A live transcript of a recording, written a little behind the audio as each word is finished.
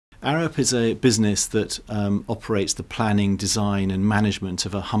Arup is a business that operates the planning, design and management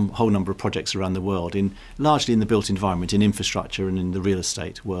of a whole number of projects around the world, largely in the built environment, in infrastructure and in the real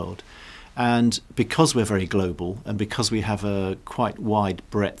estate world. And because we're very global and because we have a quite wide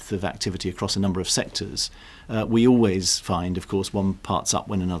breadth of activity across a number of sectors, we always find, of course, one part's up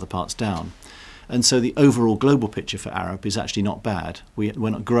when another part's down. And so the overall global picture for Arup is actually not bad. We're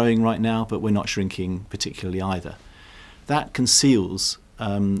not growing right now, but we're not shrinking particularly either. That conceals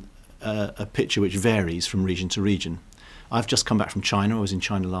a picture which varies from region to region. I've just come back from China. I was in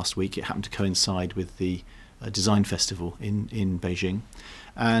China last week. It happened to coincide with the design festival in Beijing.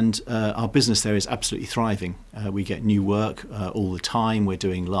 And our business there is absolutely thriving. We get new work all the time. We're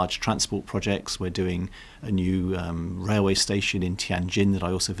doing large transport projects. We're doing a new railway station in Tianjin that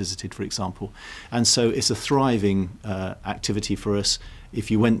I also visited, for example. And so it's a thriving activity for us.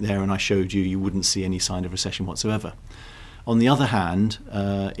 If you went there and I showed you, you wouldn't see any sign of recession whatsoever. On the other hand,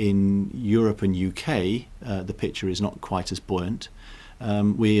 in Europe and UK, the picture is not quite as buoyant.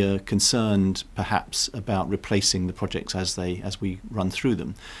 We are concerned perhaps about replacing the projects as we run through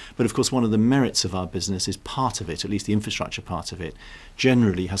them. But of course one of the merits of our business is part of it, at least the infrastructure part of it,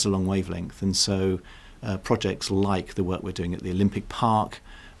 generally has a long wavelength. And so projects like the work we're doing at the Olympic Park,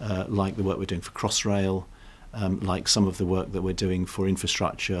 like the work we're doing for Crossrail, like some of the work that we're doing for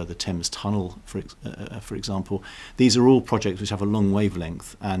infrastructure, the Thames Tunnel, for example. These are all projects which have a long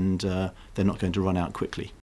wavelength and they're not going to run out quickly.